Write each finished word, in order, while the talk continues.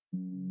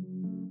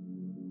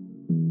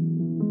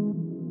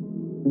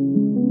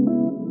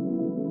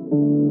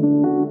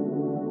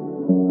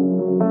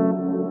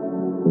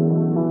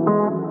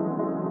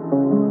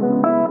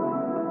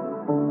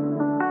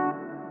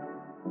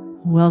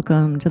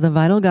Welcome to the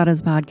Vital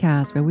Goddess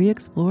podcast, where we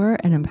explore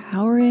an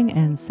empowering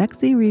and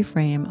sexy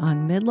reframe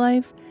on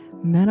midlife,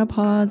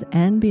 menopause,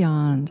 and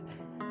beyond.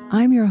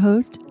 I'm your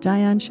host,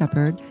 Diane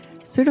Shepard,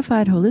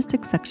 certified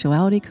holistic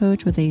sexuality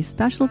coach with a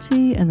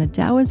specialty in the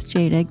Taoist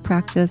Jade Egg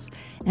practice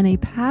and a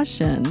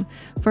passion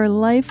for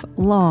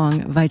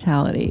lifelong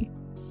vitality.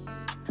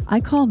 I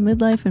call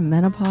midlife and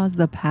menopause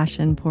the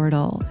passion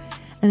portal,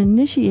 an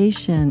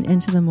initiation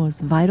into the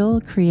most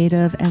vital,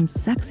 creative, and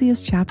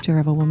sexiest chapter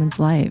of a woman's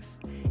life,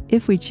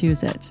 if we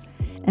choose it.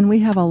 And we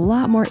have a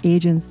lot more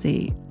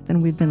agency than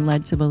we've been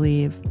led to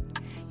believe.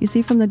 You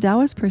see, from the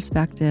Taoist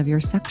perspective,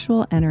 your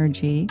sexual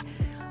energy,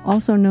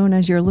 also known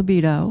as your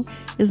libido,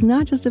 is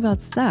not just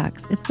about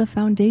sex. It's the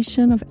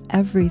foundation of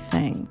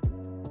everything.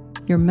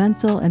 Your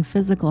mental and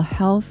physical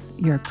health,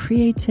 your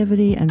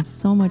creativity, and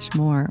so much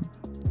more.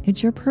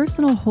 It's your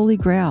personal holy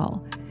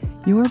grail,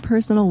 your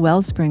personal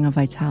wellspring of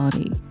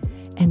vitality.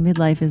 And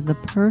midlife is the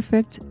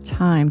perfect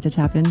time to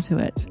tap into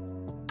it.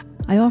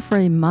 I offer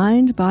a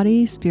mind,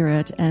 body,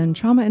 spirit, and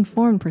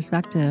trauma-informed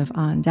perspective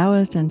on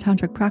Taoist and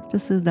Tantric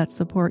practices that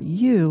support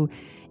you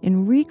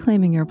in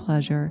reclaiming your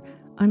pleasure,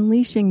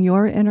 unleashing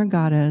your inner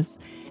goddess,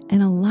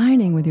 and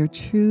aligning with your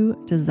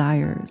true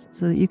desires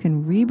so that you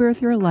can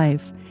rebirth your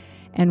life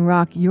and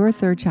rock your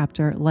third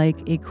chapter like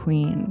a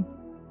queen.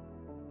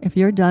 If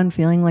you're done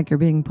feeling like you're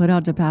being put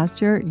out to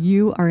pasture,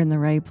 you are in the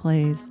right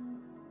place.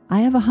 I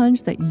have a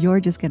hunch that you're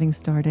just getting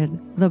started.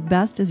 The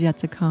best is yet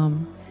to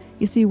come.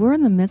 You see, we're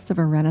in the midst of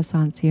a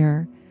renaissance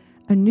here.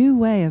 A new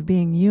way of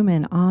being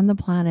human on the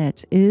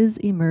planet is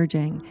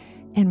emerging,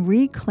 and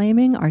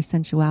reclaiming our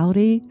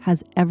sensuality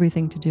has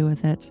everything to do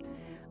with it.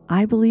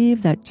 I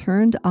believe that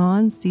turned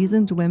on,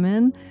 seasoned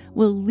women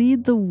will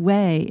lead the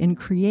way in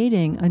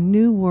creating a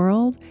new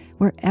world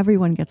where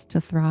everyone gets to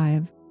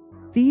thrive.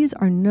 These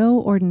are no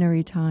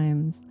ordinary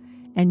times,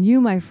 and you,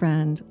 my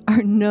friend,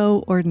 are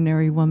no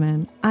ordinary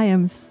woman. I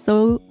am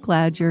so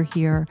glad you're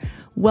here.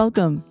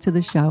 Welcome to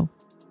the show.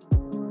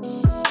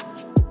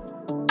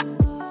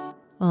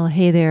 Well,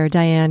 hey there,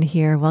 Diane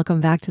here. Welcome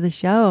back to the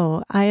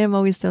show. I am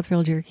always so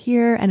thrilled you're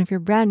here. And if you're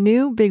brand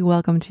new, big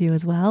welcome to you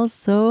as well.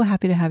 So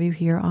happy to have you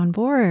here on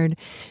board.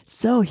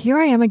 So here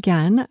I am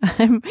again.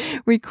 I'm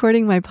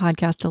recording my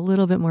podcast a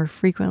little bit more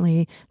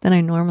frequently than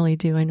I normally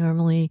do. I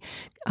normally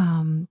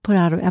put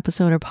out an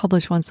episode or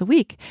publish once a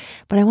week,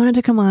 but I wanted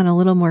to come on a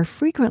little more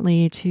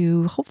frequently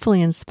to hopefully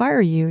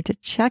inspire you to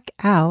check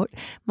out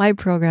my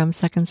program,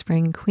 Second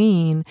Spring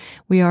Queen.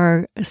 We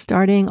are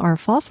starting our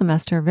fall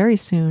semester very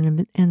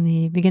soon in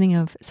the beginning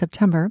of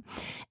September,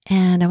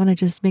 and I want to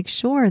just make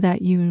sure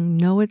that you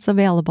know it's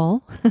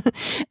available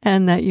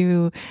and that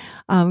you,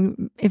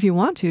 if you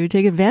want to,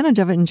 take advantage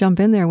of it and jump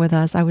in there with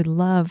us. I would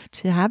love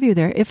to have you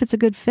there if it's a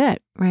good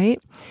fit,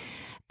 right?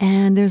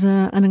 And there's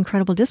an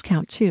incredible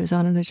discount too. So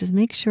I want to just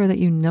make sure that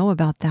you know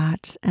about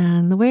that.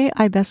 And the way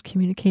I best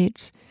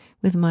communicate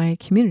with my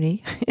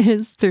community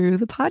is through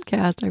the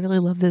podcast. I really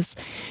love this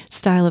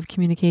style of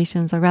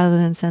communication. So rather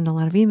than send a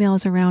lot of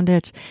emails around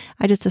it,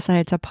 I just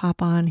decided to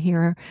pop on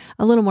here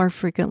a little more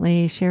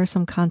frequently, share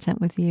some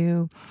content with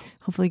you,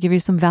 hopefully give you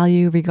some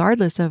value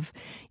regardless of,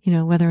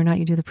 whether or not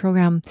you do the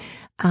program.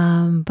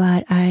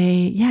 But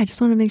I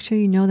just want to make sure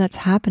you know that's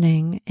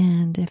happening.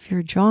 And if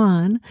you're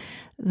drawn,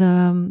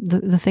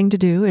 the thing to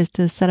do is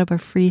to set up a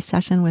free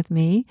session with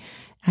me.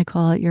 I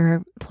call it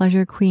your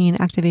Pleasure Queen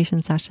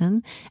activation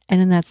session. And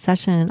in that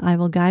session, I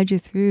will guide you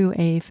through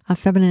a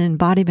feminine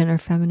embodiment or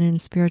feminine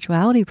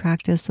spirituality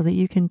practice so that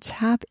you can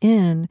tap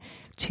in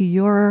to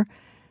your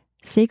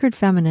sacred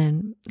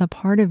feminine, the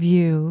part of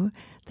you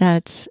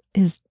that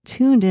is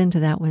tuned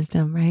into that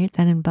wisdom, right?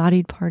 That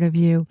embodied part of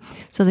you,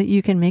 so that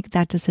you can make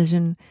that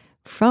decision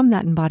from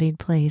that embodied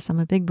place. I'm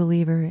a big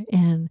believer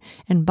in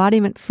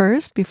embodiment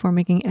first before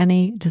making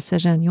any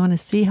decision. You want to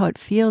see how it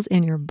feels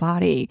in your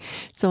body.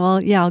 So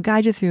I'll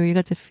guide you through. You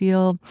get to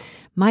feel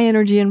my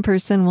energy in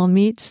person. We'll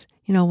meet,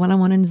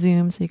 one-on-one in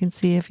Zoom so you can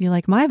see if you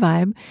like my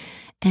vibe.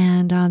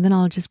 And then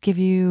I'll just give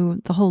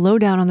you the whole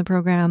lowdown on the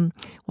program,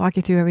 walk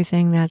you through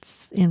everything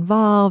that's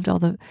involved, all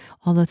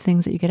the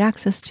things that you get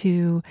access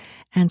to.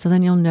 And so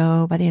then you'll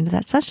know by the end of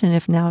that session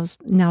if now's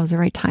the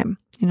right time,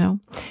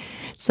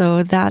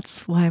 So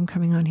that's why I'm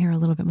coming on here a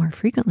little bit more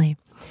frequently.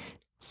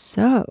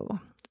 So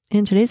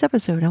in today's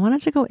episode, I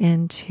wanted to go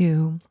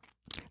into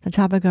the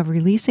topic of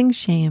releasing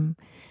shame,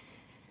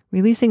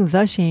 releasing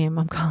the shame,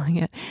 I'm calling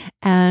it,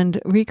 and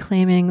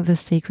reclaiming the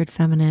sacred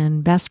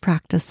feminine best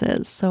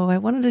practices. So I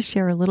wanted to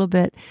share a little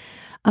bit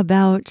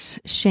about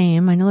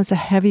shame. I know it's a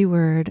heavy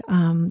word,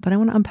 but I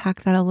want to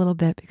unpack that a little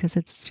bit because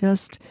it's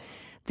just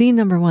the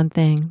number one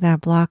thing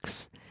that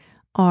blocks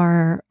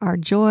our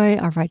joy,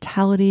 our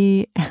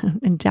vitality,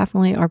 and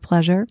definitely our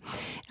pleasure.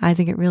 I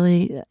think it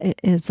really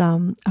is.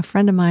 A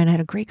friend of mine, I had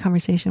a great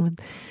conversation with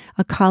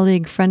a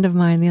colleague friend of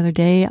mine the other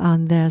day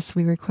on this.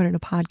 We recorded a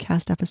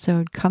podcast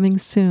episode coming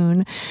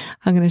soon.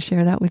 I'm going to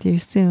share that with you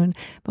soon.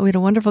 But we had a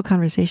wonderful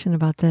conversation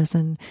about this,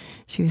 and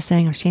she was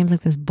saying, "Oh, shame's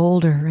like this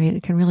boulder, right?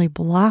 It can really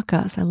block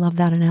us." I love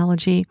that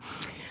analogy.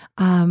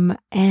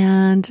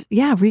 And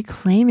yeah,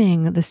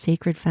 reclaiming the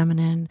sacred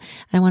feminine.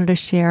 And I wanted to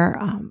share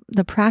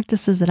the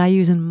practices that I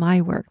use in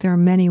my work. There are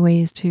many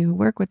ways to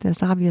work with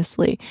this,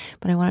 obviously,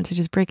 but I wanted to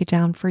just break it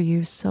down for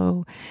you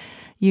so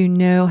you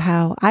know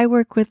how I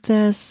work with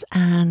this.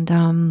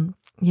 And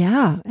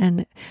yeah,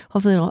 and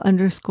hopefully it'll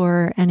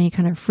underscore any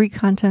kind of free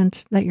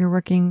content that you're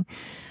working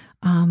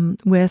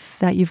with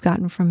that you've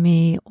gotten from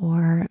me,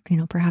 or,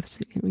 perhaps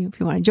if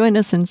you want to join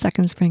us in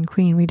Second Spring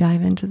Queen, we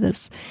dive into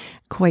this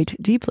quite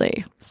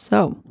deeply.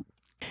 So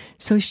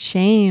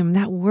shame,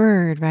 that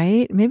word,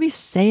 right? Maybe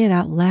say it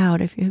out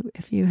loud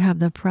if you have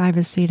the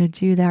privacy to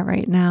do that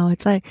right now.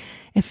 It's like,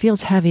 it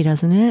feels heavy,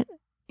 doesn't it?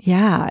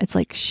 Yeah, it's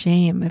like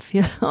shame.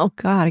 Oh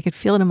God, I could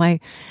feel it when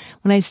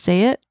I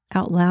say it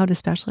out loud,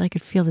 especially, I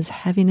could feel this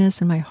heaviness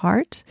in my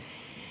heart,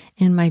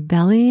 in my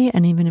belly,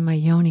 and even in my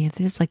yoni.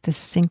 It's like this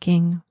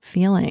sinking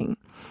feeling.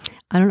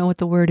 I don't know what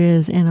the word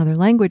is in other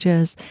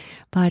languages,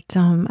 but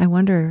I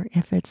wonder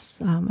if it's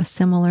a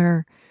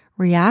similar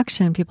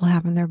reaction people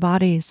have in their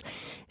bodies.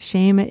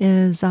 Shame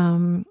is,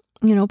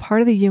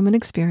 part of the human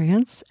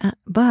experience,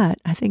 but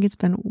I think it's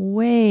been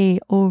way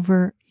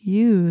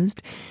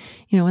overused,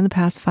 in the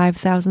past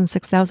 5,000,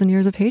 6,000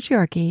 years of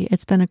patriarchy.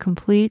 It's been a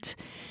complete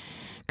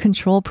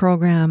control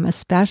program,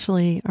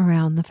 especially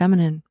around the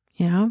feminine,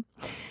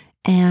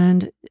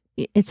 And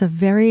it's a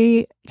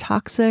very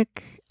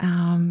toxic,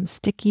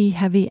 sticky,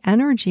 heavy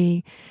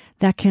energy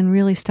that can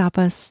really stop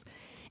us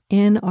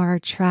in our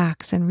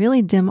tracks and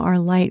really dim our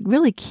light,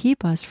 really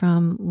keep us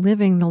from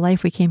living the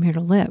life we came here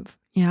to live.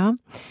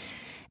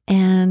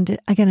 And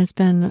again, it's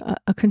been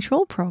a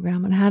control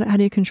program. And how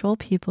do you control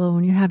people?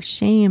 When you have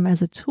shame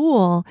as a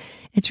tool,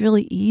 it's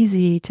really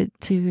easy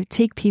to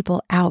take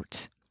people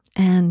out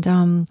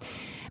and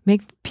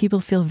make people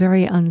feel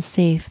very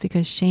unsafe,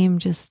 because shame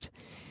just,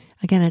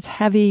 again, it's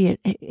heavy,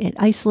 it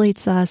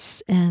isolates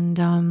us. And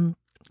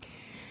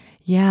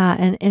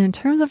and in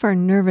terms of our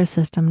nervous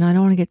system, now I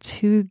don't want to get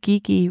too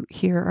geeky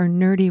here or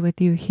nerdy with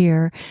you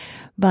here,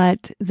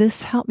 but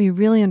this helped me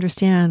really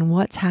understand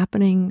what's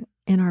happening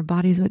in our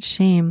bodies with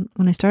shame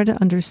when I started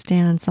to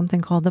understand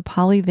something called the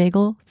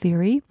polyvagal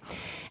theory.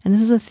 And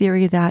this is a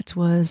theory that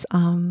was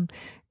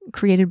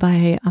created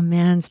by a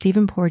man,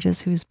 Stephen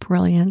Porges, who's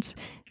brilliant,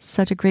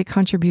 such a great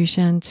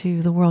contribution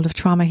to the world of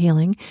trauma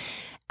healing.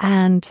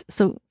 And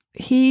so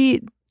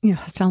he,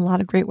 has done a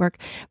lot of great work.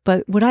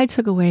 But what I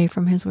took away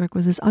from his work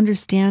was this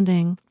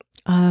understanding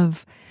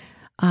of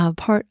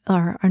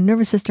our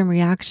nervous system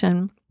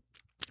reaction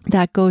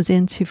that goes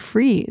into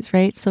freeze,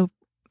 right? So,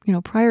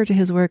 prior to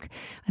his work,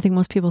 I think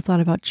most people thought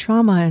about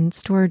trauma and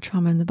stored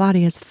trauma in the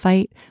body as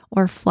fight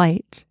or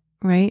flight,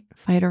 right?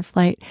 Fight or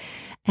flight.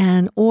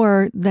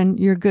 Or then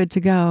you're good to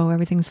go.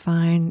 Everything's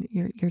fine.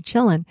 You're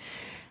chilling.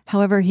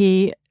 However,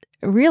 he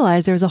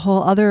realized there's a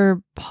whole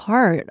other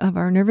part of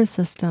our nervous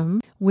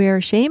system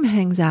where shame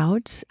hangs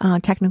out.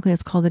 Technically,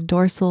 it's called the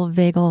dorsal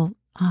vagal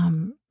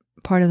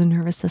part of the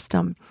nervous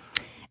system.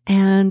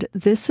 And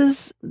this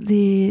is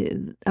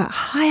the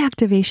high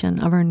activation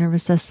of our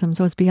nervous system.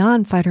 So it's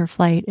beyond fight or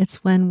flight.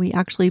 It's when we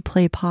actually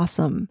play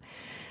possum,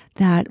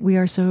 that we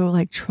are so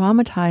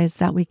traumatized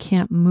that we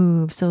can't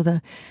move. So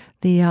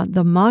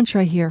the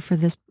mantra here for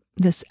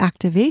this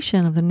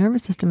activation of the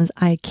nervous system is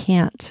I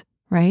can't,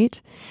 right?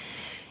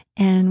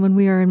 And when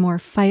we are in more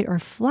fight or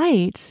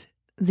flight,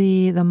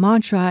 the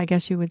mantra, I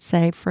guess you would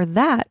say, for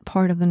that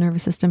part of the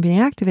nervous system being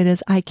activated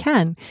is I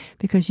can,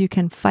 because you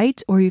can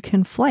fight or you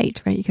can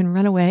flight, right? You can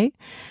run away,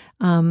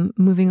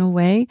 moving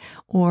away,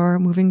 or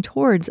moving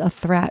towards a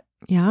threat.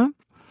 Yeah.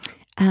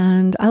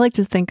 And I like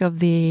to think of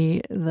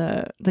the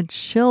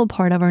chill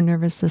part of our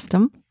nervous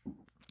system.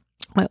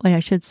 I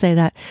should say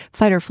that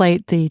fight or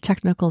flight, the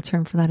technical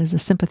term for that is the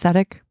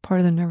sympathetic part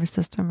of the nervous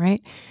system,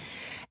 right?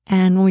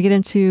 And when we get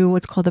into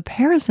what's called the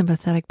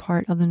parasympathetic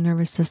part of the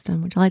nervous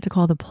system, which I like to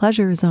call the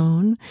pleasure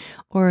zone,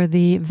 or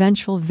the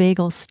ventral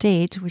vagal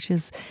state, which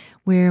is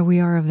where we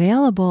are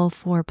available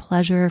for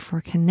pleasure,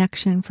 for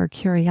connection, for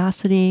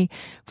curiosity,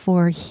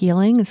 for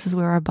healing. This is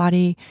where our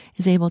body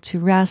is able to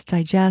rest,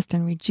 digest,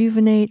 and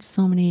rejuvenate.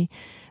 So many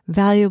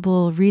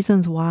valuable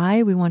reasons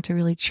why we want to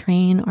really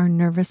train our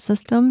nervous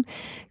system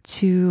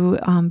to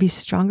be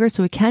stronger,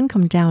 so we can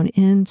come down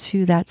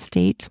into that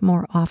state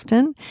more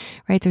often,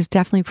 right? There's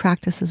definitely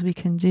practices we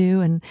can do,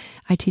 and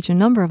I teach a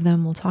number of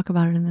them. We'll talk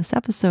about it in this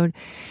episode.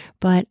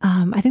 But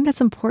I think that's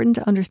important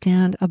to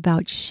understand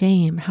about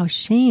shame, how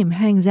shame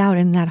hangs out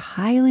in that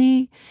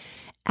highly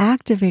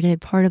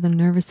activated part of the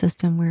nervous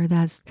system where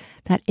that's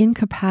that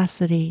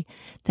incapacity,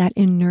 that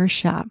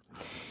inertia.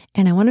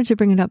 And I wanted to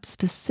bring it up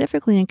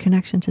specifically in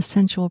connection to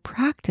sensual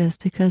practice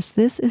because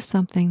this is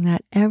something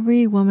that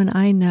every woman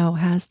I know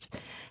has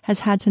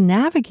had to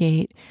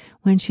navigate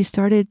when she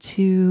started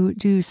to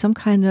do some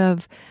kind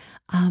of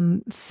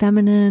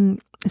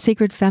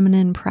sacred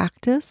feminine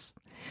practice,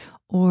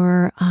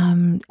 or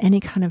any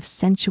kind of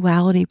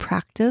sensuality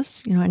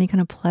practice, any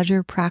kind of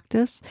pleasure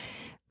practice.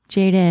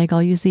 Jade egg,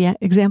 I'll use the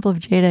example of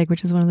jade egg,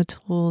 which is one of the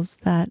tools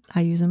that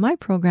I use in my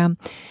program.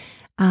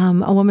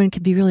 A woman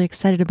could be really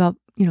excited about,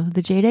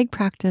 the jade egg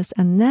practice.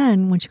 And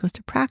then when she goes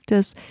to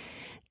practice,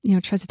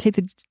 tries to take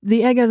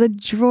the egg out of the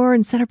drawer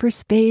and set up her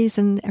space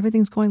and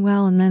everything's going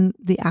well. And then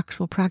the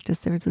actual practice,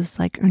 there's this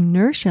like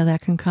inertia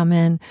that can come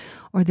in,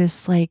 or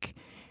this like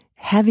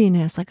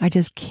heaviness, like I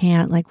just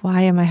can't, like,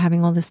 why am I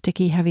having all this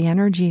sticky, heavy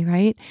energy,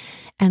 right?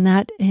 And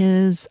that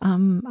is,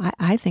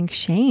 I think,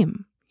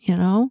 shame,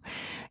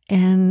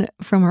 and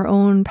from our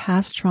own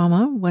past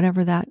trauma,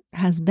 whatever that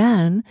has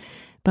been,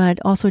 but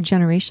also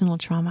generational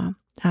trauma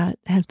that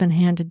has been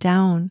handed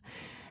down.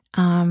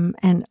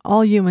 And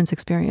all humans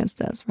experience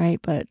this, right?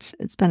 But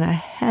it's been a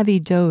heavy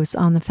dose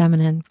on the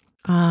feminine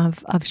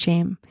of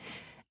shame.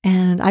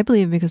 And I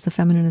believe because the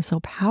feminine is so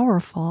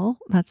powerful,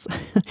 that's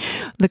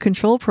the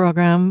control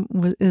program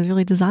is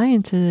really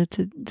designed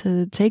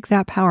to take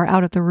that power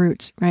out at the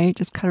root, right?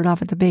 Just cut it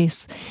off at the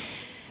base,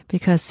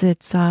 because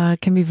it's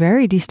can be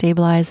very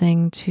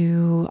destabilizing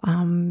to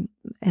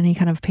any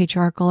kind of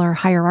patriarchal or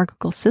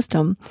hierarchical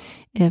system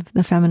if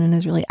the feminine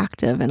is really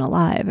active and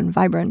alive and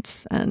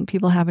vibrant, and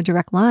people have a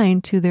direct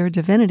line to their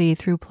divinity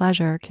through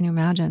pleasure. Can you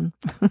imagine?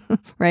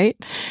 Right?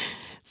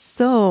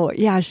 So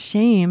yeah,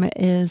 shame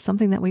is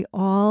something that we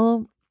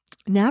all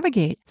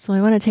navigate. So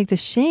I want to take the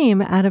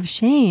shame out of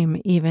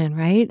shame even,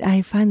 right?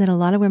 I find that a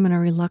lot of women are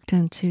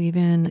reluctant to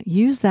even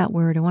use that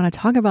word and want to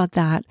talk about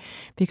that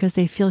because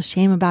they feel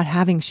shame about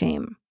having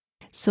shame.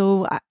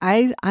 So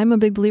I'm a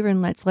big believer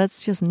in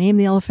let's just name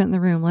the elephant in the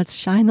room. Let's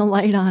shine the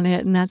light on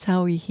it, and that's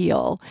how we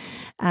heal.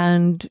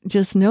 And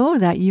just know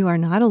that you are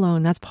not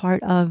alone. That's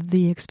part of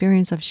the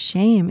experience of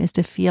shame, is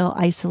to feel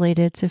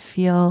isolated, to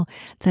feel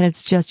that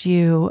it's just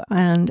you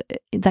and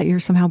that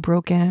you're somehow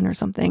broken or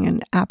something,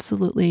 and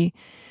absolutely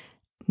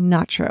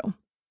not true.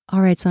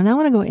 All right, so now I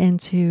want to go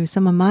into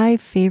some of my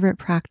favorite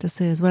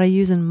practices, what I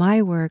use in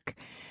my work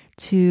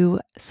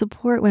to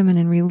support women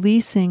in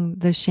releasing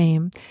the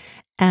shame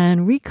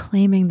and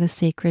reclaiming the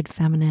sacred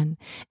feminine.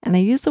 And I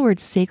use the word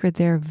sacred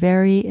there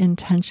very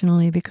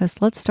intentionally because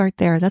let's start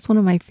there. That's one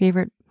of my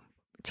favorite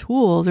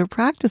tools or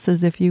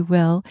practices, if you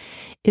will,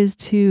 is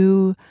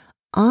to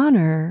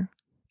honor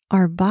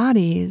our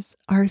bodies,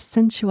 our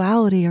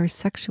sensuality, our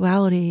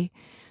sexuality,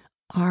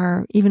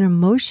 our even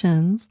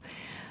emotions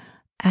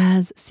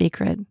as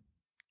sacred.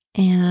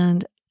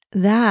 And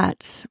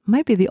that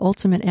might be the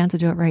ultimate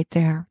antidote right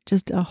there.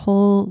 Just a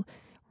whole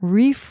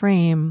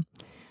reframe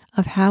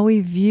of how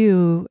we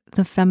view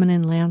the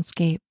feminine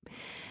landscape.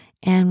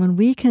 And when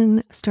we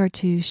can start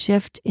to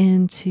shift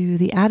into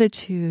the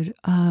attitude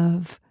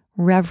of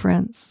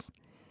reverence,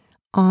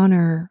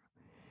 honor,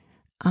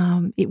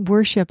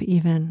 worship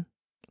even,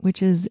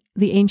 which is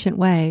the ancient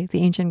way,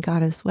 the ancient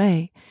goddess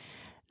way,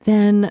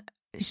 then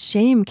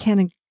shame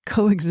can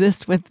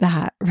coexist with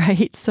that,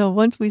 right? So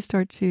once we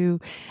start to,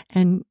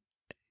 and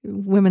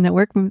women that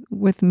work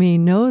with me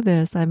know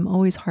this, I'm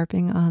always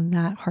harping on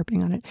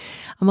it.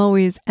 I'm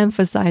always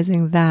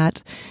emphasizing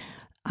that,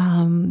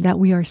 that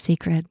we are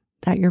sacred,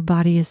 that your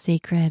body is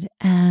sacred.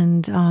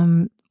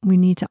 And we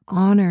need to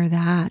honor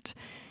that,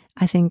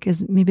 I think,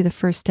 is maybe the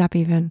first step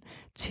even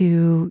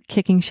to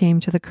kicking shame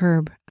to the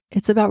curb.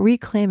 It's about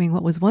reclaiming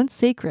what was once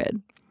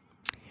sacred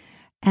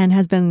and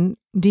has been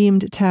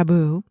deemed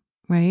taboo,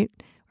 right?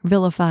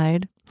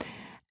 Vilified,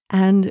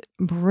 and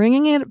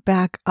bringing it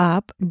back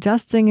up,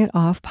 dusting it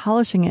off,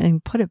 polishing it,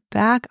 and put it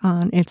back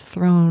on its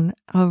throne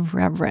of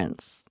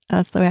reverence.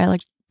 That's the way I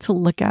like to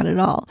look at it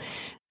all.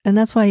 And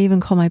that's why I even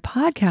call my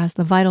podcast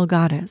The Vital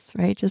Goddess,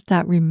 right? Just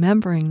that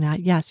remembering that,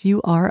 yes, you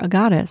are a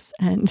goddess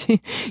and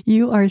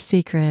you are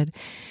sacred.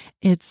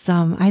 It's,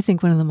 I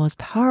think, one of the most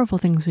powerful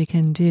things we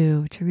can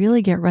do to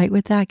really get right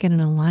with that, get in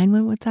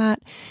alignment with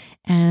that.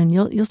 And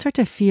you'll start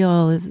to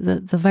feel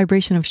the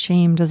vibration of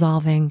shame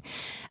dissolving.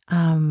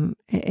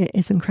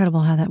 It's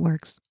incredible how that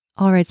works.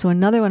 All right, so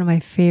another one of my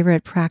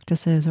favorite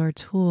practices or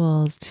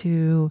tools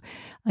to,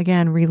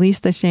 again, release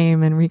the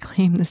shame and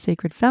reclaim the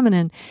sacred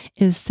feminine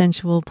is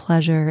sensual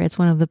pleasure. It's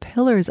one of the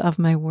pillars of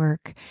my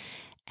work.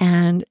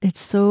 And it's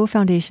so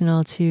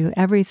foundational to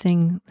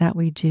everything that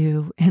we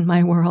do in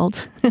my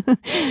world,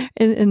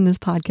 in this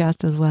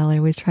podcast as well. I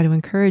always try to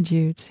encourage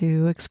you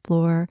to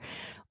explore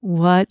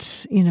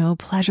what,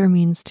 pleasure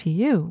means to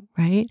you,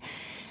 right?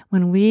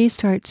 When we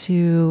start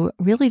to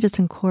really just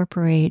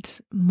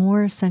incorporate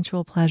more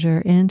sensual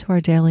pleasure into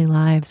our daily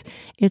lives,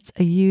 it's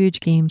a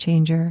huge game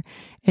changer.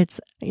 It's,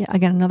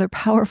 again, another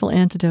powerful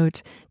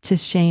antidote to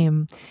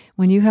shame.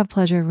 When you have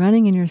pleasure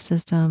running in your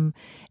system,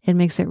 it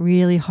makes it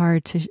really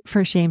hard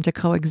for shame to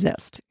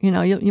coexist.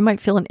 You might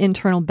feel an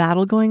internal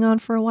battle going on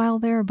for a while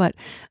there, but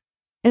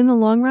in the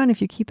long run,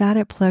 if you keep at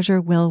it,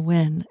 pleasure will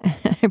win.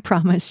 I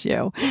promise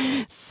you.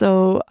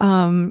 So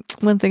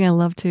one thing I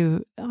love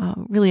to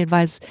really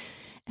advise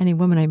any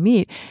woman I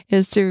meet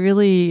is to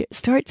really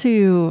start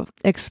to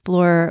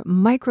explore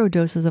micro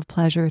doses of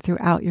pleasure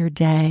throughout your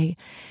day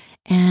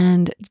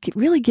and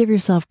really give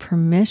yourself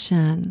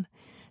permission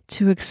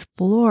to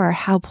explore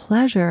how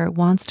pleasure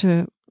wants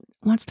to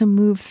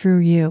move through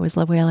you, is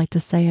the way I like to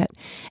say it.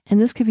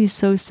 And this could be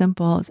so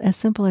simple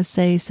as,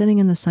 say, sitting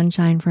in the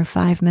sunshine for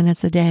 5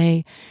 minutes a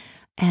day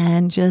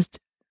and just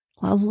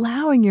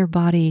allowing your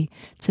body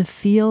to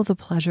feel the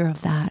pleasure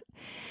of that.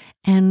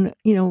 And,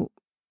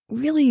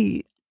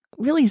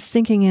 really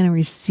sinking in and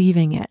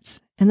receiving it.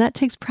 And that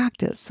takes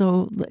practice.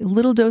 So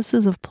little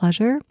doses of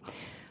pleasure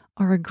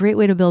are a great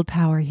way to build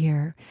power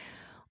here.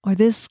 Or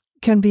this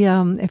can be,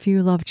 if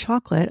you love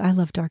chocolate, I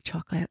love dark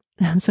chocolate.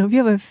 So if you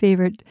have a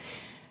favorite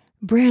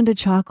brand of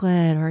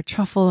chocolate or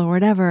truffle or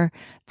whatever,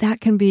 that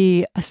can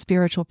be a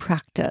spiritual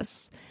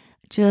practice.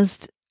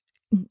 Just,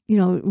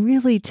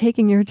 really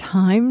taking your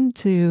time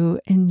to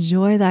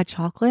enjoy that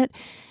chocolate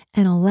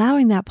and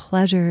allowing that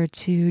pleasure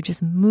to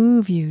just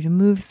move you, to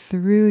move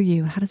through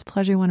you. How does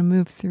pleasure want to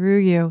move through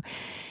you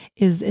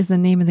is the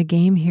name of the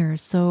game here.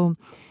 So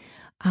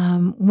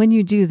when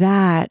you do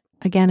that,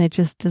 again, it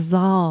just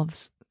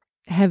dissolves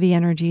heavy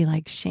energy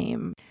like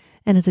shame.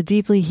 And it's a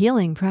deeply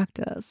healing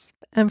practice.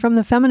 And from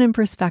the feminine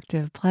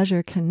perspective,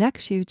 pleasure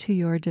connects you to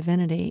your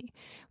divinity.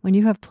 When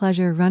you have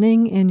pleasure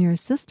running in your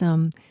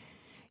system,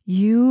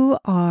 you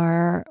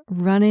are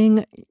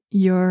running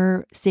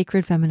your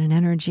sacred feminine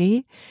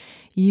energy.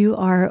 You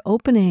are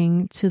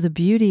opening to the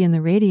beauty and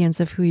the radiance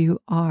of who you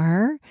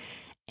are,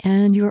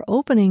 and you're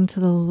opening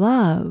to the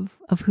love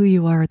of who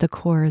you are at the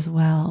core as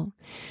well.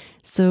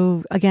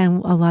 So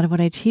again, a lot of what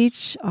I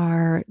teach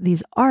are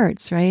these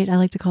arts, right? I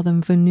like to call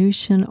them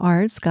Venusian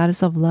arts,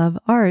 goddess of love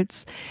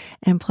arts,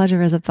 and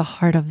pleasure is at the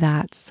heart of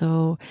that.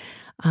 So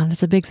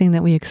that's a big thing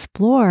that we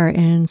explore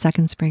in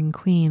Second Spring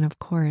Queen, of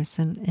course,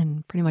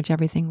 and pretty much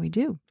everything we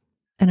do.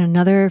 And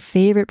another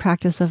favorite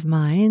practice of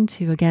mine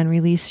to, again,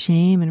 release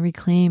shame and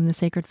reclaim the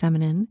sacred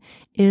feminine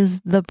is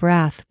the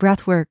breath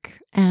work.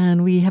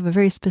 And we have a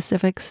very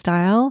specific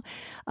style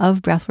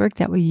of breath work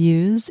that we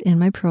use in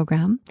my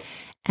program.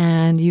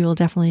 And you will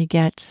definitely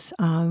get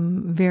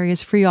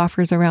various free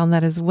offers around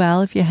that as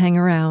well if you hang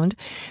around.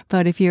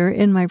 But if you're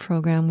in my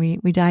program,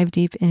 we dive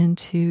deep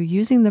into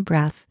using the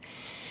breath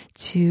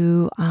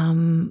to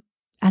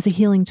as a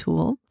healing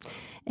tool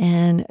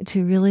and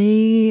to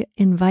really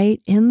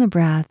invite in the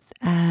breath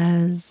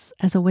as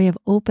a way of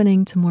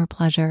opening to more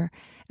pleasure,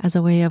 as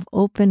a way of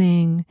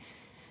opening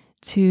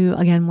to,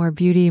 again, more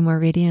beauty, more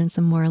radiance,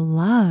 and more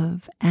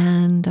love.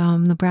 And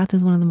the breath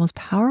is one of the most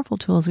powerful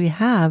tools we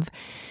have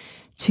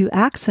to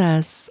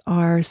access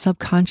our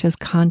subconscious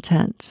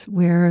content,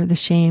 where the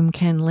shame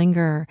can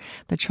linger,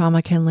 the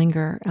trauma can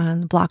linger,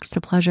 and blocks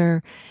to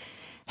pleasure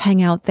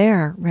hang out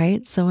there,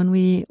 right? So when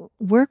we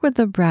work with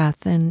the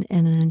breath in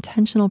an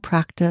intentional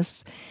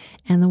practice,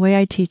 and the way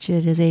I teach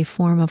it is a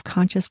form of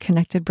conscious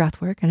connected breath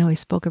work. I know I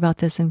spoke about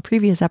this in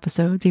previous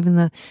episodes, even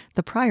the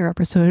prior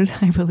episode,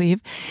 I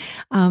believe.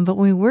 But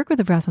when we work with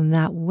the breath in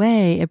that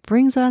way, it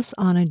brings us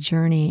on a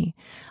journey,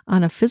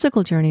 on a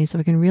physical journey, so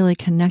we can really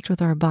connect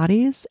with our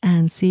bodies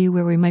and see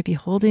where we might be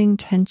holding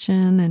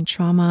tension and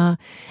trauma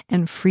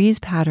and freeze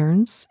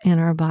patterns in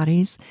our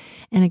bodies.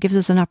 And it gives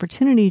us an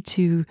opportunity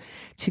to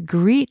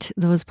greet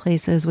those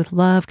places with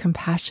love,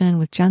 compassion,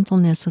 with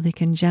gentleness, so they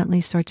can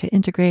gently start to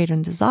integrate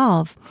and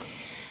dissolve.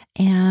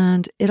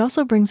 And it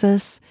also brings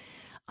us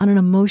on an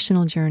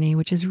emotional journey,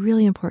 which is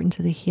really important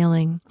to the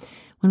healing.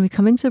 When we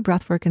come into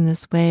breathwork in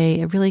this way,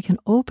 it really can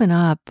open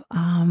up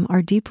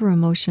our deeper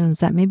emotions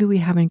that maybe we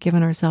haven't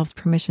given ourselves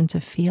permission to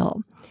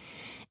feel.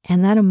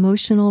 And that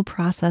emotional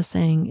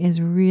processing is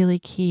really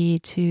key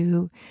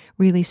to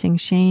releasing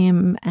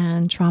shame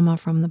and trauma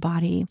from the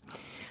body.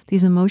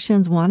 These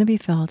emotions want to be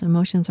felt.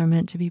 Emotions are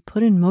meant to be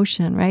put in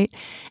motion, right?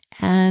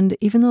 And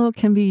even though it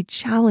can be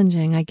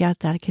challenging, I get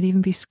that. It can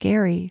even be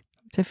scary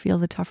to feel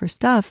the tougher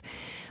stuff.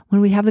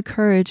 When we have the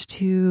courage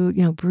to,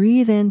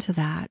 breathe into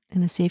that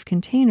in a safe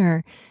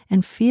container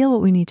and feel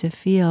what we need to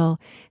feel,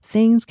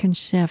 things can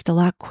shift a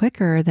lot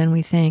quicker than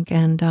we think.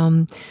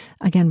 And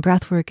again,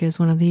 breath work is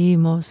one of the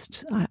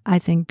most, I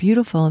think,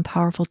 beautiful and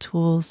powerful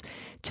tools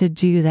to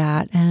do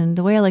that. And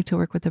the way I like to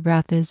work with the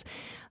breath is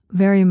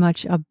very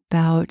much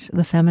about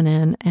the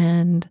feminine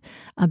and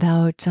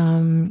about,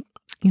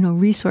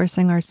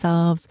 resourcing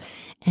ourselves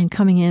and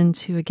coming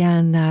into,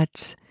 again,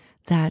 that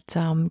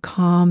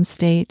calm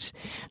state,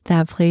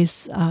 that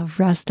place of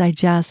rest,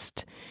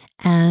 digest,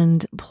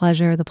 and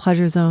pleasure, the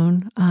pleasure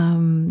zone,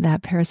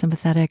 that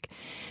parasympathetic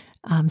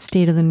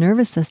state of the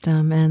nervous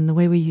system. And the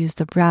way we use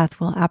the breath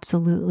will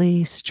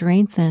absolutely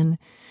strengthen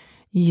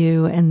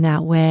you in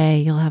that way.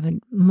 You'll have a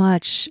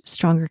much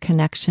stronger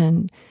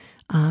connection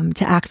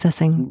to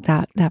accessing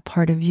that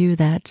part of you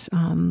that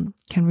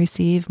can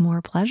receive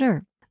more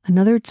pleasure.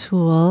 Another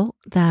tool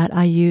that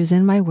I use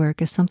in my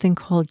work is something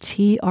called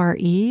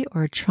TRE,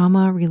 or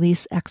Trauma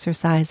Release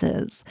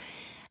Exercises.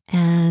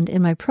 And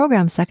in my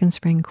program, Second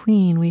Spring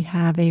Queen, we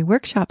have a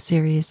workshop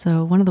series.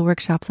 So one of the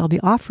workshops I'll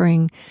be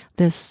offering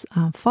this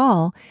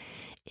fall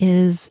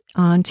is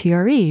on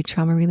TRE,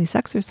 Trauma Release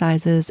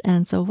Exercises.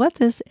 And so what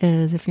this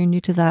is, if you're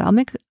new to that, I'll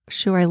make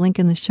sure I link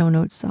in the show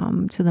notes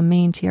to the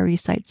main TRE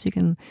site so you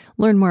can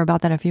learn more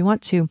about that if you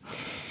want to.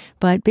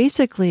 But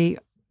basically,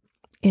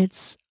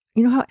 it's,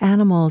 you know how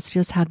animals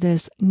just have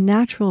this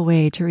natural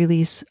way to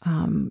release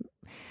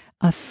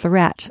a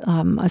threat,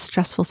 a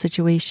stressful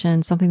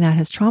situation, something that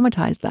has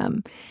traumatized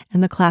them.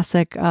 And the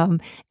classic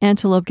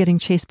antelope getting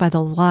chased by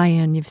the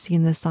lion, you've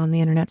seen this on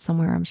the internet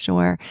somewhere, I'm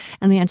sure,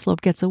 and the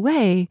antelope gets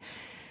away.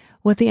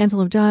 What the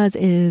antelope does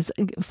is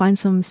find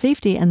some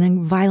safety and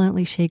then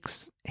violently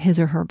shakes his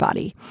or her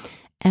body.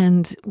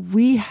 And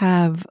we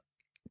have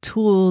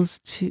tools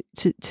to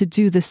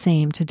do the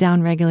same, to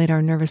downregulate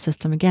our nervous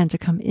system, again, to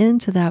come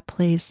into that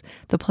place,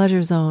 the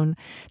pleasure zone,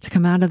 to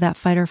come out of that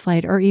fight or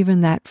flight, or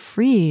even that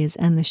freeze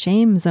and the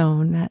shame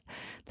zone,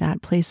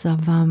 that place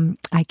of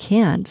I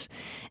can't,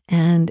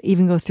 and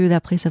even go through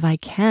that place of I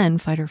can,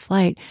 fight or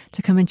flight,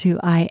 to come into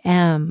I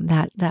am,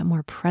 that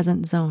more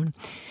present zone.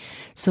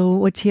 So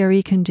what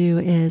TRE can do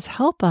is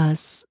help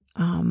us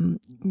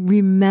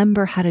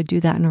remember how to do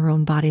that in our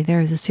own body.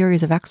 There is a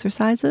series of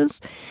exercises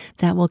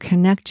that will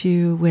connect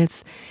you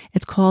with,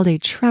 it's called a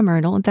tremor.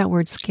 Don't let that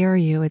word scare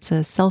you. It's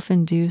a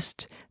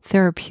self-induced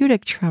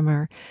therapeutic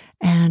tremor.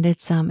 And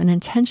it's an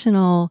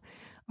intentional,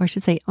 or I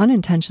should say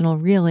unintentional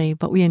really,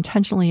 but we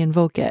intentionally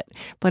invoke it.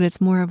 But it's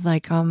more of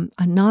like a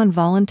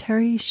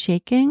non-voluntary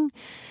shaking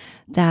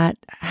that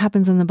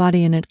happens in the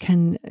body, and it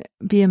can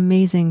be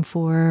amazing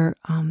for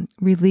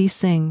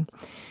releasing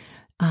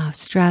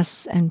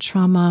stress and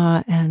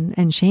trauma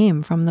and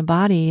shame from the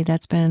body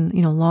that's been,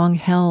 long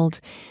held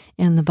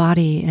in the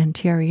body. And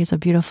TRE is a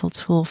beautiful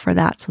tool for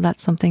that. So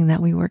that's something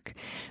that we work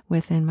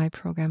with in my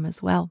program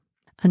as well.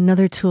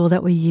 Another tool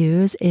that we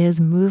use is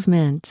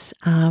movement.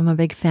 I'm a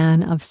big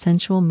fan of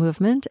sensual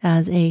movement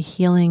as a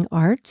healing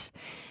art.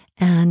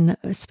 And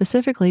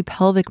specifically,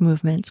 pelvic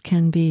movements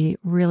can be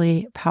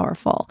really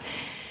powerful.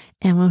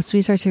 And once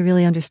we start to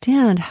really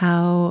understand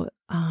how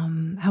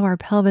our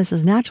pelvis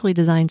is naturally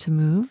designed to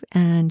move,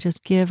 and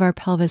just give our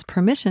pelvis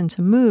permission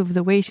to move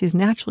the way she's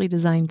naturally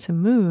designed to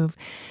move,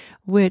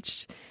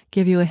 which,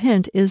 give you a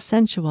hint, is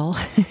sensual.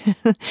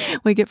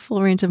 We get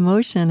full range of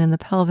motion in the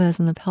pelvis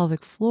and the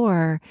pelvic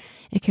floor.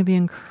 It can be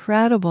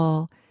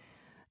incredible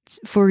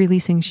for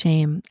releasing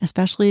shame,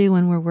 especially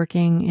when we're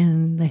working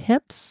in the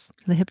hips,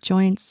 the hip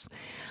joints,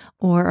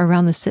 or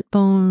around the sit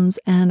bones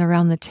and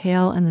around the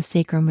tail and the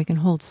sacrum. We can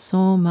hold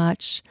so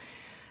much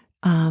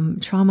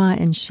trauma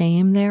and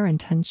shame there and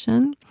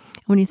tension.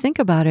 When you think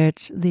about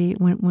it,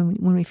 when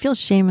we feel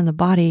shame in the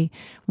body,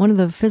 one of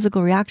the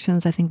physical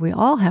reactions I think we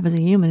all have as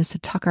a human is to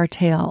tuck our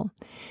tail.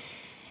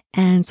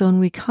 And so when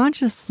we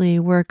consciously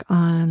work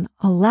on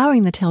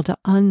allowing the tail to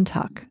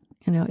untuck,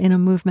 in a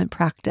movement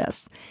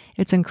practice,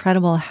 it's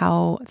incredible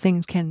how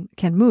things can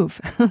move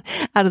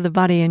out of the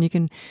body, and you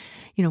can,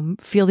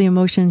 feel the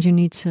emotions you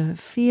need to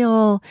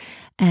feel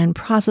and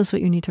process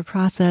what you need to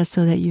process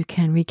so that you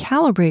can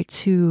recalibrate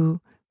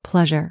to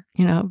pleasure,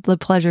 the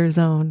pleasure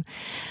zone.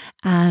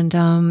 And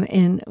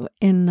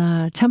in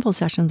the temple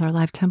sessions, our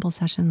live temple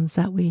sessions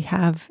that we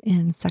have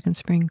in Second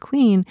Spring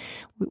Queen,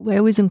 we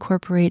always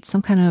incorporate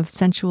some kind of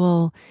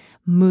sensual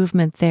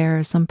movement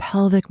there, some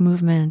pelvic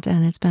movement.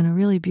 And it's been a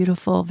really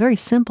beautiful, very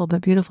simple,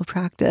 but beautiful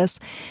practice,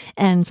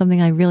 and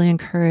something I really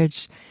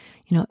encourage,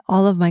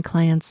 all of my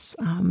clients,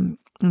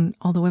 and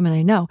all the women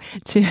I know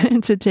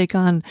to take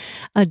on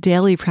a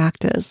daily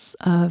practice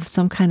of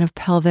some kind of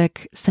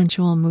pelvic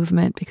sensual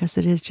movement, because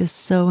it is just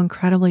so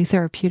incredibly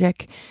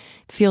therapeutic,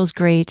 feels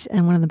great,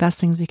 and one of the best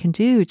things we can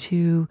do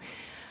to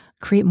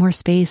create more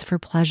space for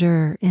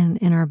pleasure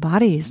in our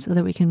bodies so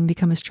that we can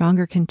become a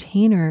stronger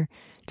container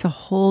to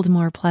hold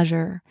more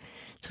pleasure,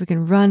 so we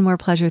can run more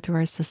pleasure through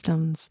our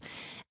systems.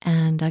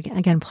 And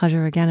again,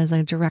 pleasure again is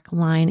a direct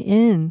line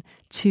in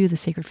to the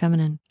sacred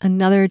feminine.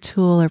 Another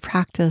tool or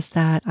practice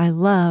that I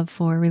love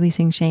for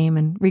releasing shame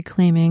and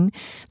reclaiming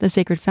the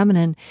sacred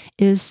feminine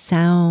is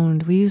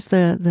sound. We use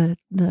the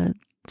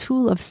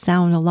tool of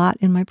sound a lot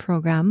in my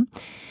program.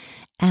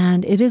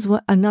 And it is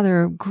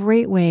another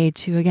great way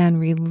to, again,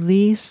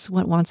 release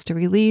what wants to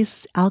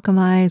release,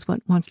 alchemize what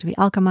wants to be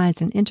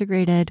alchemized and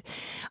integrated.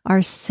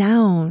 Our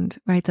sound,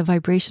 right, the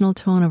vibrational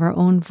tone of our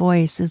own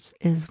voice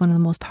is one of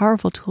the most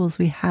powerful tools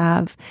we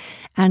have.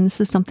 And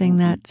this is something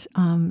that,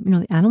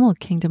 the animal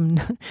kingdom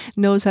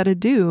knows how to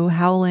do,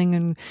 howling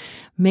and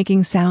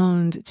making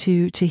sound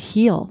to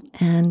heal.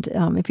 And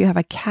if you have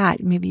a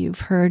cat, maybe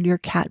you've heard your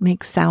cat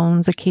make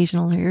sounds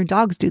occasionally. Your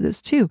dogs do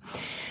this too.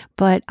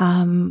 But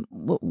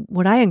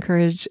what I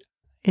encourage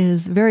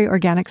is very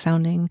organic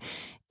sounding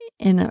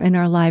in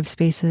our live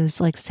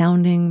spaces, like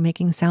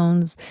making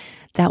sounds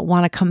that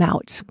want to come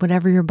out.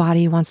 Whatever your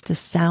body wants to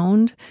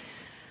sound,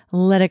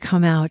 let it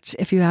come out.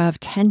 If you have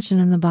tension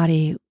in the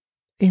body,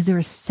 is there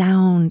a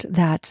sound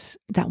that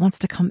wants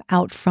to come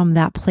out from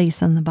that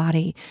place in the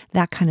body?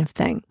 That kind of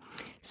thing.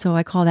 So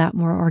I call that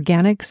more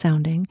organic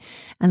sounding.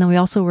 And then we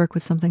also work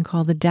with something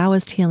called the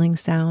Taoist healing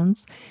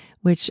sounds,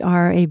 which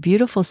are a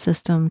beautiful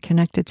system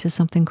connected to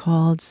something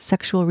called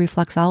sexual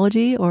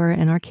reflexology, or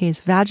in our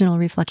case, vaginal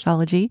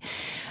reflexology,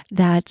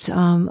 that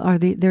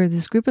they're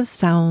this group of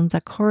sounds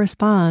that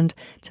correspond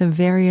to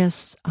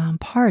various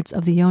parts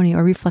of the yoni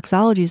or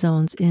reflexology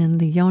zones in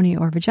the yoni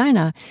or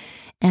vagina.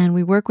 And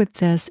we work with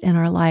this in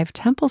our live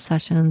temple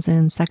sessions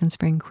in Second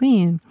Spring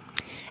Queen.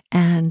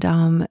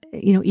 And,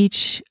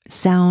 each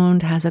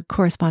sound has a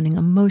corresponding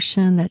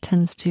emotion that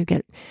tends to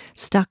get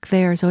stuck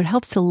there. So it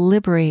helps to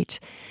liberate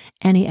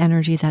any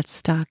energy that's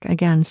stuck.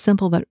 Again,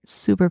 simple but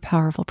super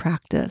powerful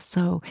practice.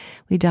 So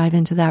we dive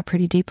into that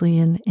pretty deeply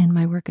in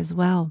my work as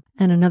well.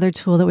 And another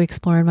tool that we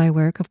explore in my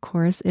work, of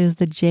course, is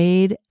the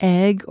jade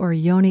egg or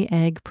yoni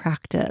egg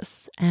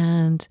practice.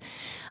 And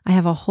I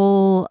have a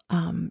whole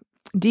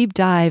deep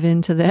dive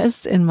into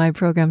this in my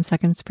program,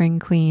 Second Spring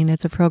Queen.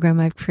 It's a program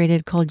I've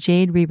created called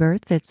Jade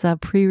Rebirth. It's a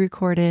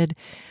pre-recorded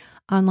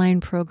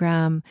online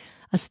program,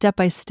 a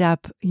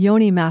step-by-step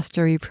yoni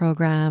mastery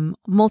program,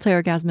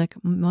 multi-orgasmic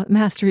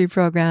mastery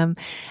program.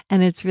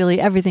 And it's really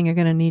everything you're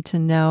going to need to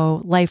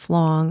know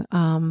lifelong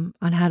on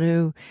how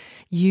to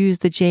use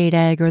the jade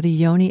egg or the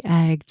yoni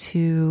egg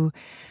to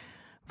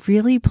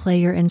really play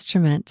your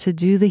instrument, to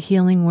do the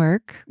healing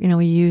work.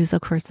 We use, of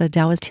course, the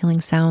Taoist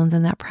healing sounds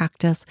in that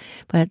practice,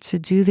 but to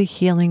do the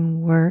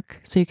healing work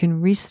so you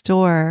can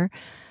restore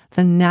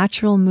the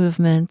natural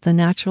movement, the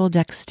natural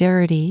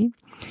dexterity,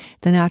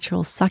 the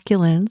natural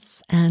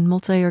succulence and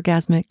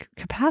multi-orgasmic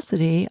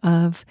capacity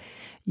of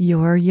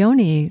your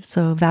yoni.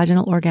 So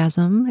vaginal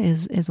orgasm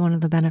is one of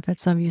the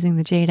benefits of using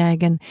the jade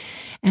egg. And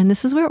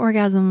this is where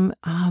orgasm,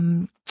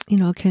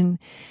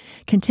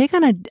 can take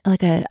on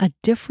a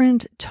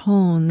different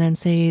tone than,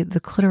 say,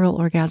 the clitoral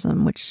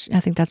orgasm, which I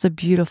think that's a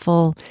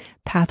beautiful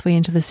pathway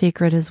into the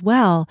sacred as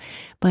well.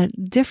 But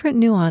different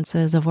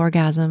nuances of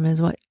orgasm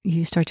is what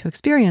you start to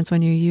experience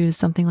when you use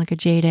something like a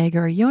jade egg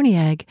or a yoni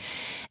egg.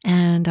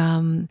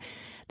 And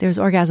there's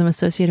orgasm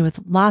associated with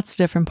lots of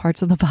different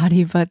parts of the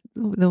body, but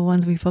the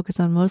ones we focus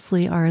on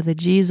mostly are the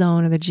G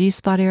zone or the G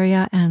spot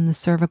area and the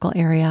cervical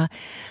area,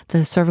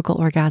 the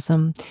cervical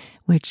orgasm,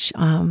 which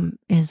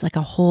is like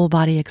a whole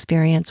body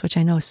experience, which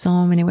I know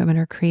so many women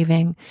are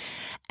craving.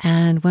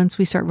 And once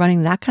we start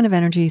running that kind of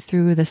energy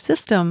through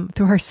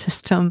our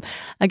system,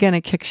 again,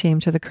 it kicks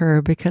shame to the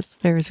curb because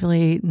there's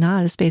really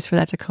not a space for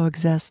that to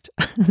coexist.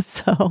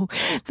 So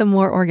the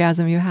more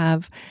orgasm you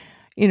have,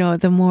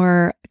 the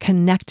more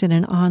connected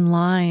and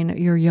online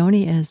your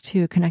yoni is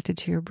too, connected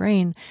to your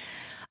brain,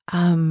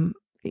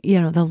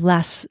 the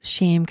less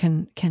shame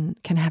can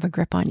have a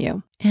grip on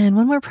you. And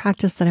one more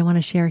practice that I want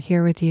to share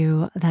here with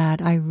you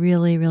that I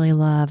really, really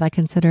love. I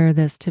consider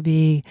this to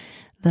be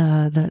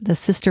the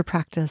sister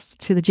practice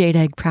to the jade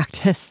egg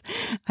practice.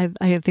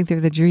 I think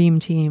they're the dream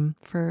team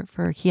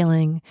for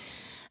healing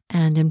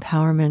and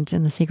empowerment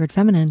in the sacred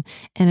feminine.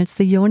 And it's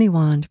the yoni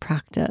wand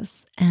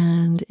practice.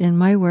 And in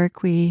my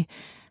work, we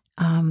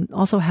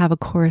also have a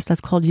course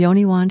that's called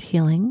Yoni Wand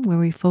Healing, where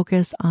we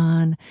focus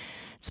on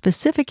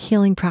specific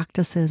healing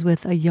practices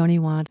with a yoni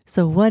wand.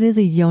 So what is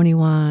a yoni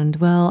wand?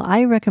 Well,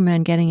 I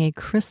recommend getting a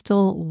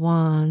crystal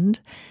wand.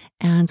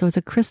 And so it's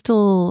a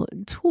crystal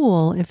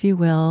tool, if you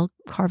will,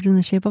 carved in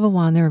the shape of a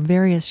wand. There are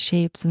various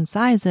shapes and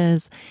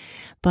sizes,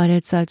 but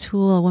it's a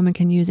tool a woman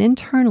can use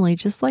internally,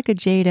 just like a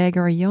jade egg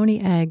or a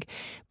yoni egg.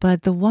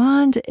 But the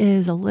wand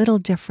is a little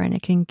different.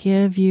 It can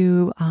give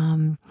you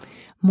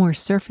more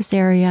surface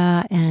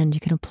area, and you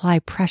can apply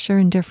pressure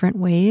in different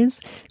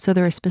ways. So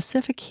there are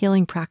specific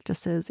healing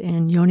practices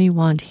in Yoni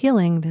Wand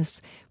Healing,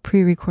 this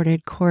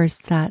pre-recorded course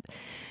that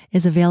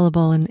is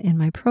available in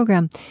my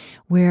program,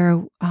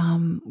 where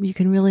you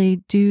can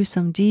really do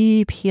some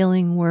deep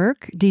healing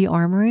work,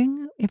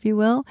 de-armoring, if you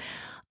will,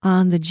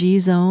 on the G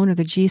zone or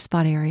the G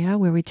spot area,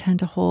 where we tend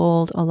to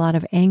hold a lot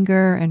of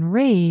anger and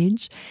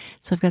rage.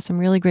 So I've got some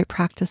really great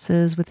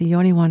practices with the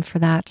Yoni Wand for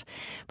that,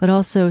 but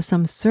also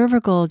some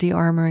cervical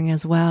de-armoring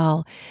as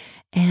well.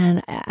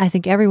 And I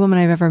think every woman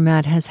I've ever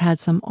met has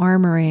had some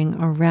armoring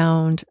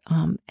around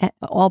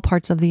all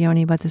parts of the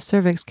yoni, but the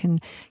cervix can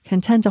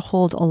tend to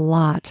hold a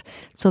lot.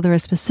 So there are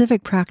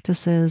specific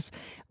practices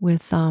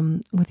with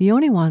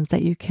yoni wands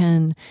that you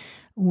can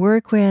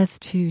work with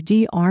to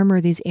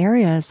de-armor these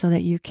areas so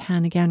that you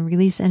can, again,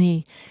 release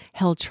any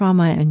held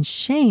trauma and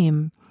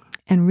shame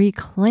and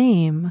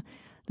reclaim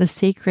the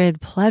sacred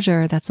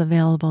pleasure that's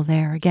available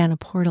there. Again, a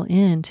portal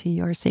into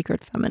your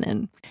sacred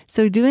feminine.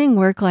 So doing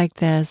work like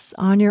this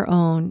on your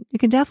own, you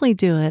can definitely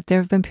do it. There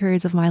have been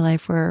periods of my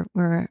life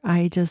where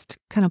I just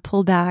kind of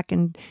pulled back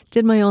and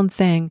did my own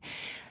thing.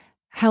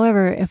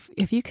 However,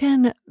 if you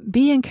can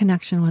be in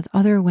connection with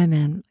other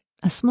women,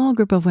 a small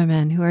group of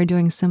women who are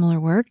doing similar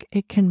work,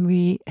 it can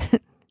be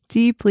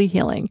deeply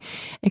healing.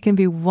 It can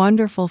be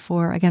wonderful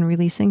for, again,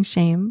 releasing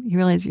shame. You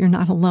realize you're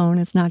not alone.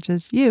 It's not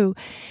just you.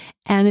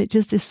 And it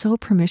just is so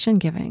permission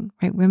giving,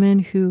 right? Women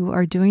who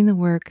are doing the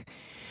work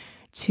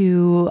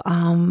to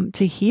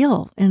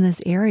heal in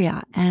this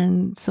area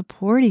and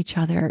support each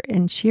other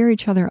and cheer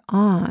each other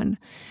on.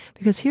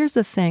 Because here's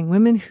the thing,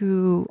 women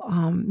who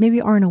maybe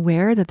aren't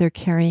aware that they're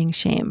carrying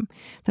shame,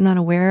 they're not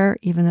aware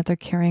even that they're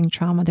carrying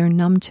trauma, they're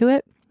numb to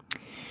it.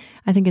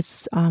 I think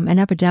it's an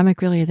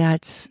epidemic, really,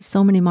 that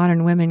so many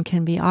modern women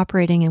can be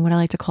operating in what I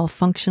like to call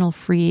functional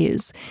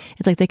freeze.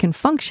 It's like they can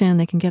function,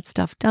 they can get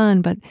stuff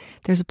done, but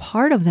there's a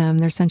part of them,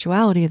 their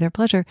sensuality, their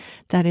pleasure,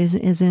 that is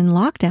in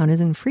lockdown, is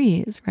in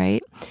freeze,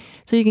 right?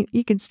 So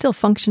you can still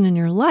function in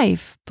your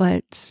life,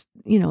 but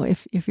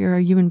if you're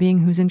a human being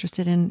who's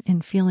interested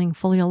in feeling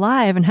fully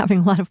alive and having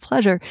a lot of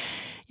pleasure,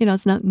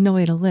 it's not no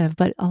way to live.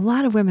 But a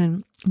lot of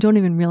women don't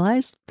even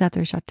realize that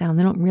they're shut down.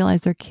 They don't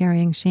realize they're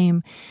carrying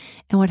shame.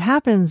 And what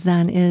happens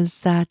then is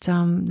that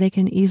they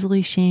can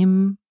easily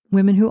shame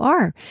women who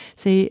are,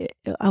 say,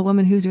 a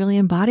woman who's really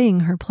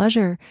embodying her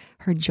pleasure,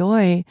 her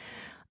joy,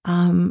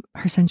 her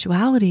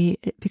sensuality.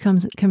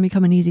 Can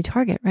become an easy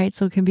target, right?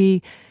 So it can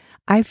be,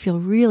 I feel,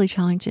 really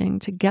challenging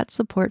to get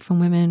support from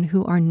women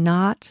who are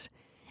not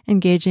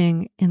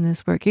engaging in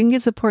this work. You can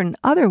get support in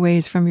other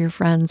ways from your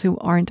friends who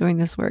aren't doing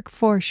this work,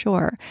 for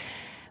sure.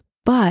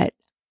 But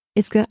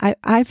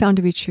I found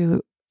to be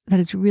true that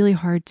it's really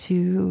hard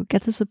to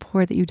get the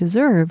support that you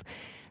deserve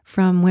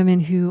from women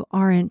who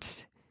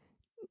aren't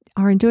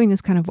doing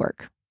this kind of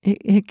work.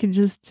 It can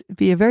just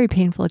be a very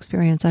painful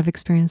experience. I've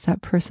experienced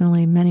that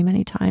personally many,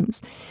 many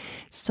times.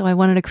 So I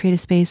wanted to create a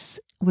space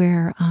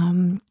where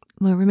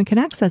women can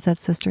access that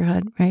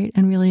sisterhood, right?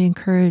 And really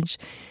encourage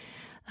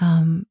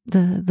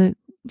the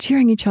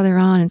cheering each other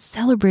on and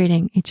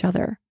celebrating each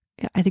other.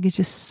 I think it's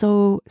just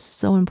so,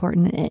 so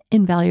important and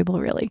invaluable,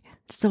 really.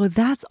 So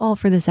that's all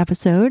for this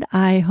episode.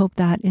 I hope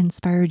that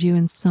inspired you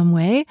in some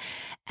way.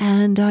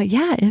 And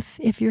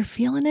if you're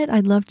feeling it,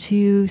 I'd love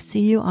to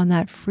see you on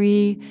that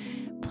free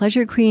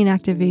Pleasure Queen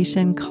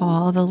activation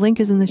call. The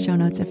link is in the show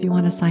notes if you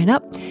want to sign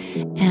up.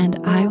 And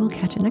I will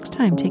catch you next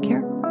time. Take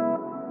care.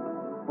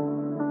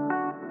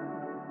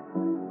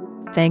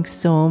 Thanks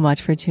so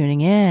much for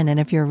tuning in. And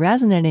if you're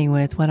resonating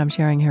with what I'm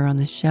sharing here on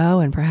the show,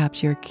 and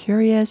perhaps you're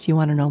curious, you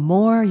want to know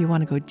more, you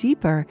want to go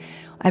deeper,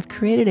 I've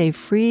created a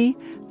free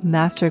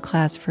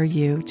masterclass for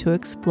you to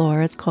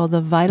explore. It's called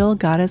the Vital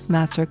Goddess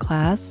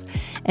Masterclass.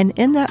 And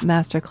in that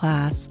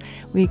masterclass,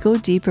 we go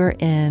deeper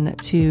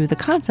into the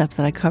concepts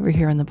that I cover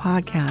here in the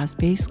podcast,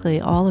 basically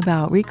all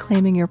about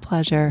reclaiming your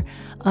pleasure,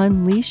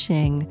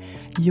 unleashing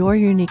your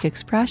unique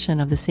expression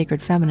of the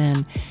sacred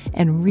feminine,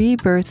 and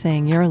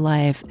rebirthing your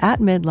life at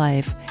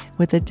midlife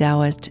with the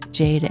Taoist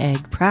Jade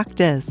Egg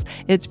practice.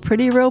 It's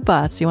pretty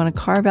robust. You want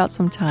to carve out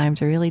some time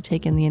to really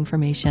take in the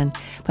information,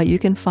 but you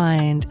can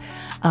find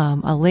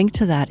a link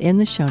to that in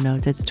the show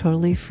notes. It's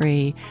totally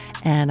free,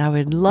 and I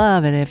would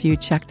love it if you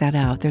check that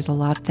out. There's a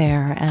lot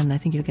there, and I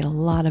think you'll get a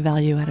lot of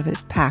value out of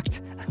it,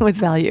 packed with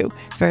value,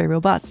 very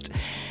robust.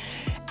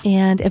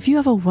 And if you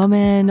have a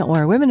woman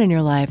or women in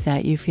your life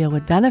that you feel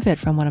would benefit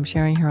from what I'm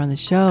sharing here on the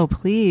show,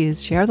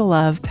 please share the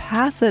love,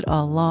 pass it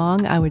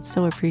along. I would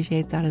so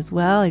appreciate that as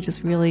well. I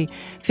just really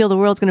feel the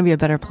world's going to be a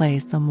better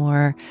place the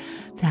more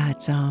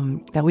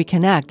that we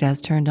connect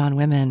as turned on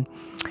women.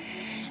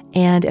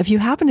 And if you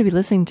happen to be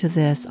listening to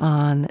this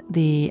on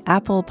the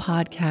Apple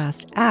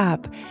Podcast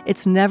app,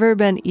 it's never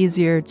been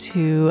easier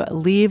to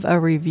leave a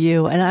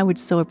review. And I would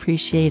so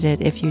appreciate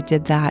it if you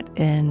did that.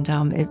 And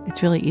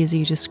it's really easy.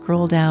 You just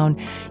scroll down.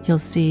 You'll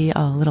see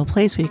a little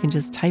place where you can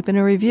just type in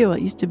a review.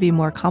 It used to be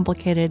more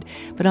complicated,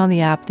 but on the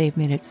app, they've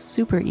made it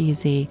super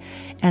easy.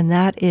 And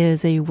that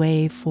is a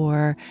way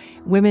for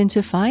women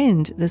to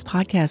find this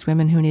podcast,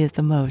 women who need it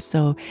the most.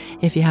 So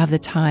if you have the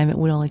time, it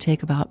would only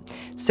take about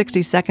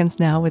 60 seconds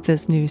now with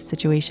this new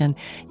situation.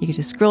 You could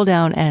just scroll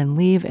down and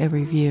leave a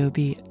review.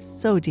 Be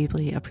so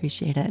deeply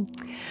appreciated.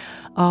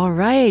 All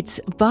right.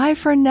 Bye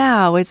for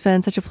now. It's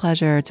been such a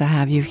pleasure to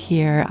have you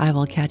here. I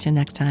will catch you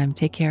next time.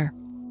 Take care.